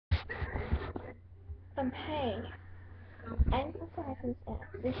Hey, I'm Francis,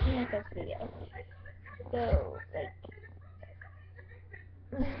 this is my first video. So,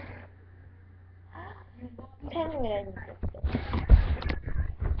 tell me what I need to do.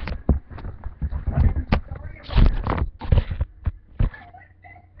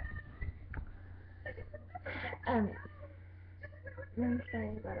 Um, I'm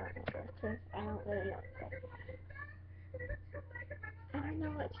sorry about all my birthdays. I don't really know what to say. I don't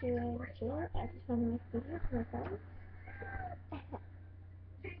know what to share. I just want to make videos for my friends.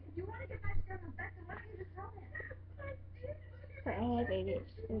 So I have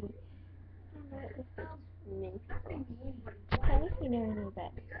ADHD. I don't know what this is. Many people. Tell me if you know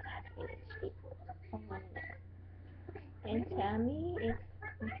anybody that has ADHD. I want to know. And tell me if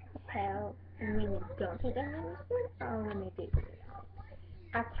how when you don't take that medicine or when you do take it.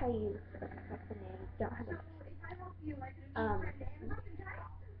 I'll tell you when you don't have a medicine.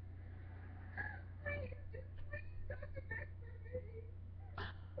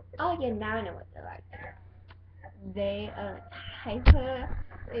 Oh yeah, now I know what they're like. They are hyper,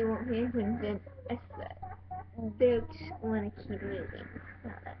 they won't pay attention, they just want to keep moving.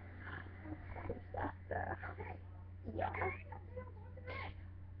 Not that stuff, so yeah.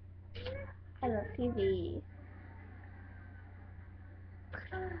 I love TV.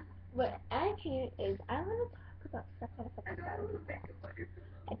 What I can is I want to talk about stuff that affects other people.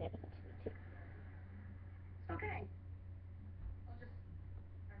 And then affects me too.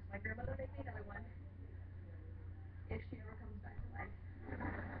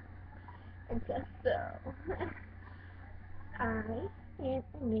 And so I am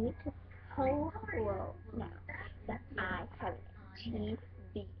admitted to the whole world now that I have an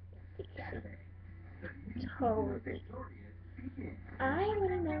TV addiction. Totally. I want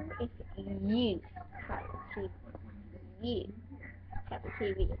to know if you have a TV, you have a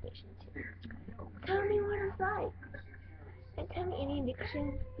TV addiction too. Tell me what it's like. And tell me any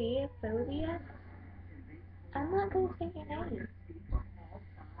addiction, fear, phobia. I'm not going to say your name.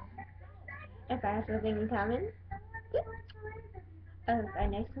 If I have something in common, good. If I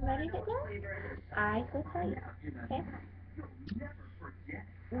know somebody that does, I will tell you. Okay?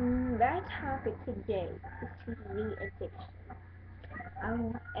 Our topic today is TV addiction. I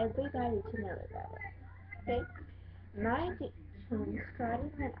want everybody to know about it. Okay? My addiction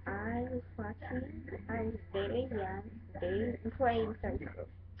started when I was very young, before I even started school.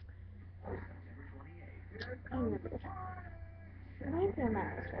 I remember this. My grandma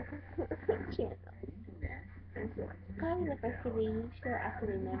was watching channel. And so, probably the first TV show I can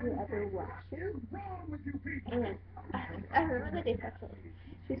remember ever watching. And I remember the day perfectly.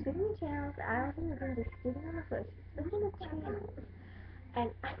 She was flipping the channels, I was in the room just sitting on the floor, flipping the channels, and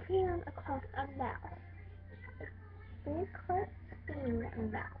I came across a mouse. Very close scene a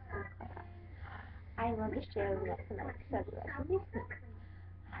mouse. I love the show Mathematics Faviorte.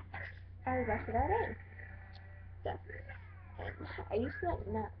 I would watch it all day. So, and I used to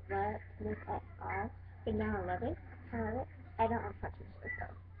not love this at all, but now I love it. I love it. I don't want to watch the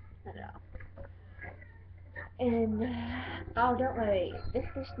show though. Not at all. And oh, don't worry, this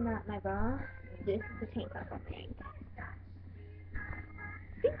is not my bra. This is the tank top I'm wearing.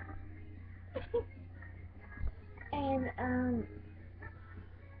 And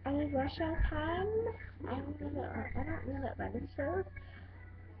I watch all the time. I don't really love the shows,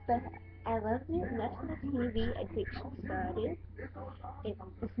 but I loved it, and that's when the TV addiction started.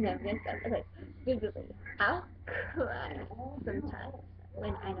 It's never gonna stop. Okay, visually, I'll cry sometimes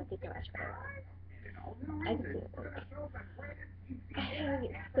when I don't get to watch what I want. I do. I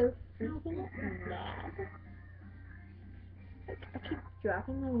get so freaking mad. I keep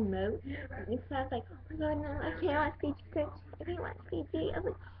dropping my remote. And it sounds like, oh my god, no, I can't watch PG. I can't watch PG. I was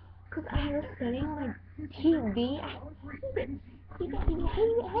like, because I have a setting on my TV. I hate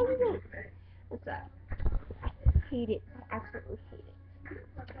it. What's that? I hate it. I absolutely hate it.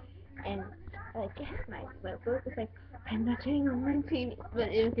 And like my notebook is like, I'm not turning on my TV, but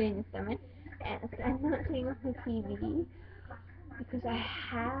it was during the summer, and I'm not turning on my TV because I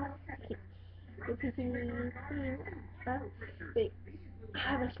have to keep the PG stuff. Like, I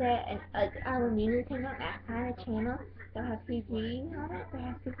have a set, and our music came up, I find a channel that has PG on it, that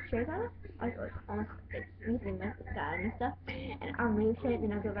has 50 shows on it. I go almost like usually most of the time and stuff, and I'll move it,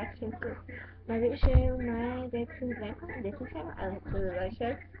 then I'll go back to my favorite show, my Disney channel. I like the remote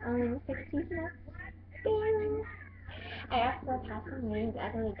show. Only the 16th now. Bing! I also have some names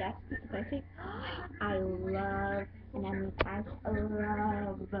out of the gas station. I love, and I mean I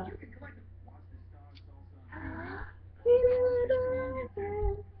love.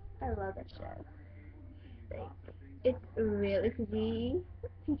 I love that show. Like, it's really PG,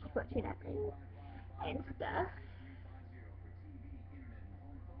 PG-14 at least. And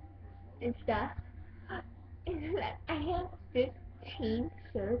and stuff. And like, I have 15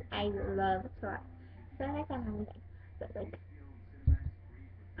 shows I love to watch. So like on everything. But like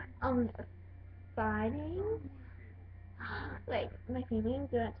on Friday, like my family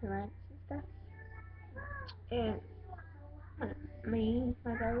would go out to lunch and stuff. And me,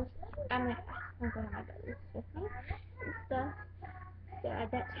 my brothers, my brother and my brothers with me and stuff. So at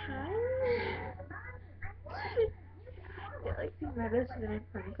that time, like my brothers would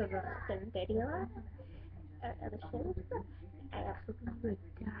come because of 7:30 a lot. Other shows. I absolutely would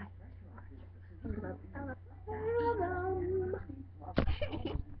die to watch it. I love them.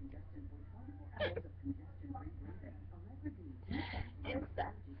 And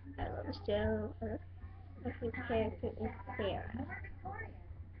stuff. I love the show. My favorite character is Sarah.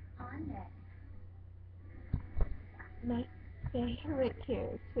 My favorite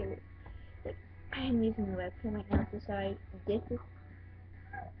character. Like, I'm using the webcam right now to decide this is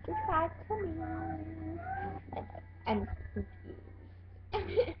describe to me. I'm confused.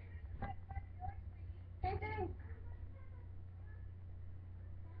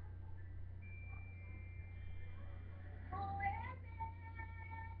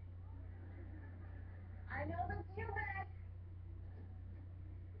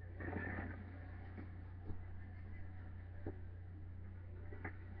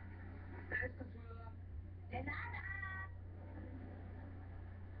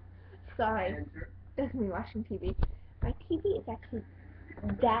 Sorry, it's me watching TV. My TV is actually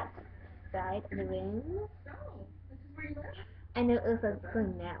that side of the room. I know it was like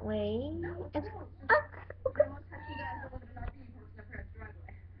going that way. It's, okay.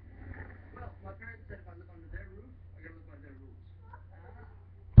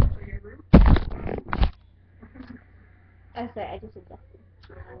 Oh, sorry, I just adjusted.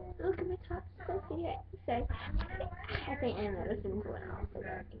 Look at my top so here. So, I think I'm not listening to someone else for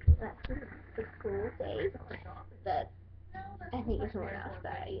that. That's the cool day. But I think it's someone else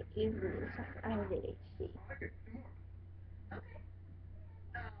that I usually I have ADHD.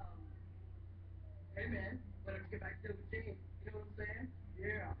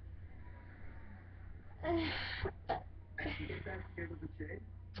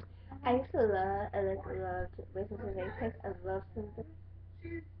 I used to love, love to listen to them because I love something.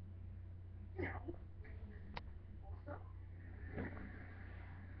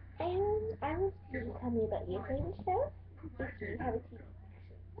 And I was you to tell me about your favorite show if you have a TV.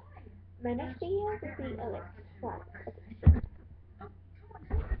 My next video will be Alex Flux Addiction.